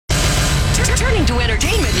Turning to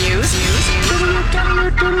entertainment news.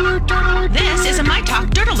 This is a My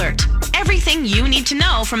Talk Dirt Alert. Everything you need to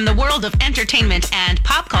know from the world of entertainment and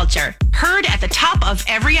pop culture. Heard at the top of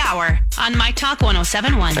every hour on My Talk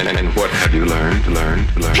 107.1. And what have you learned?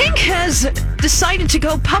 Pink has decided to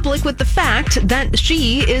go public with the fact that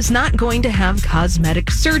she is not going to have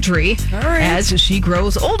cosmetic surgery. As she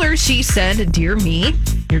grows older, she said, "Dear me,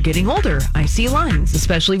 you're getting older. I see lines,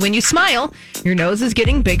 especially when you smile. Your nose is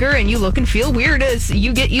getting bigger and you look and feel weird as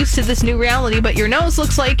you get used to this new reality, but your nose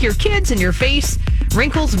looks like your kids and your face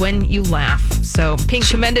wrinkles when you laugh." So Pink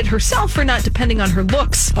commended herself for not depending on her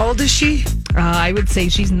looks. How old is she? I would say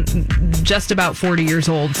she's just about 40 years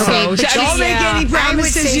old. So Don't make any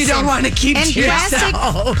promises you don't want to keep and to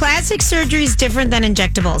yourself. Plastic surgery is different than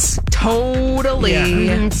injectables. Totally.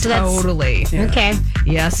 Yeah. So that's- Totally. Yeah. Okay.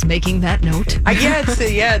 Yes, making that note.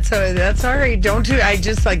 So that's all right. Don't do. I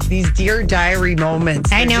just like these Dear Diary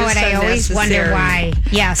moments. I They're know just it. I always wonder unnecessary. why.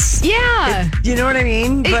 Yes. Yeah. You know what I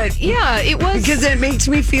mean? It was. Because it makes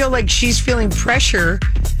me feel like she's feeling pressure.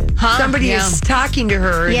 Somebody Yeah. is talking to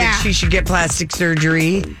her Yeah. that she should get plastic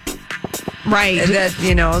surgery. Right. And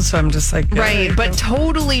that, so I'm just like, Right, but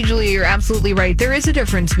totally, Julia, you're absolutely right. There is a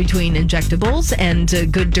difference between injectables and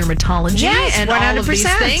good dermatology Yes, and all of these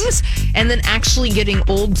 100%. things, and then actually getting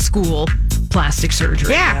old school plastic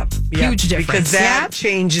surgery. Yeah. Huge difference. Because that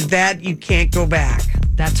changes that. You can't go back.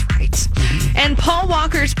 That's right. And Paul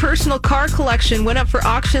Walker's personal car collection went up for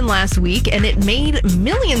auction last week, and it made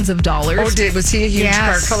millions of dollars. Was he a huge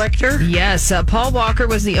Yes. car collector? Yes, Paul Walker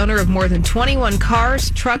was the owner of more than 21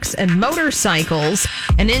 cars, trucks, and motorcycles.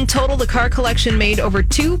 And in total, the car collection made over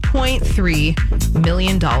 $2.3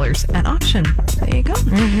 million at auction. There you go.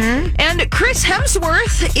 Mm-hmm. And Chris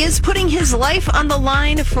Hemsworth is putting his life on the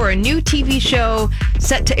line for a new TV show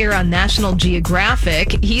set to air on National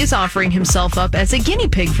Geographic. He is offering himself up as a guinea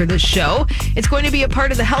pig for this show. It's going to be a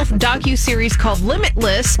part of the health docu-series called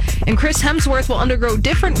Limitless, and Chris Hemsworth will undergo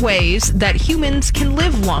different ways that humans can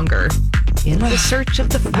live longer in the search of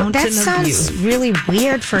the fountain That of sounds youth. really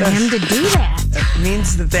weird for him to do that. That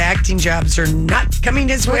means that the acting jobs are not coming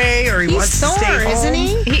his way, or he He's wants to Thor, stay home. isn't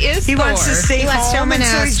he? He is He Thor. wants to stay He wants to home, film in and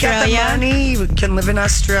so he's got the Australia. money. He can live in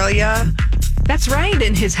Australia. That's right,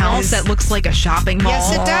 in his house that looks like a shopping mall.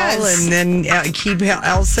 Yes, it does. And then keep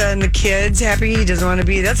Elsa and the kids happy. He doesn't want to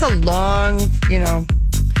be. That's a long,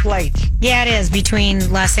 flight. Yeah, it is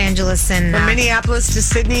between Los Angeles and From Minneapolis to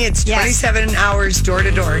Sydney, it's Yes. 27 hours door to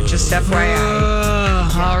door. Just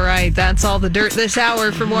FYI. All right, that's all the dirt this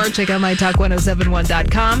hour. For more, check out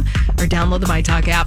mytalk1071.com or download the MyTalk app.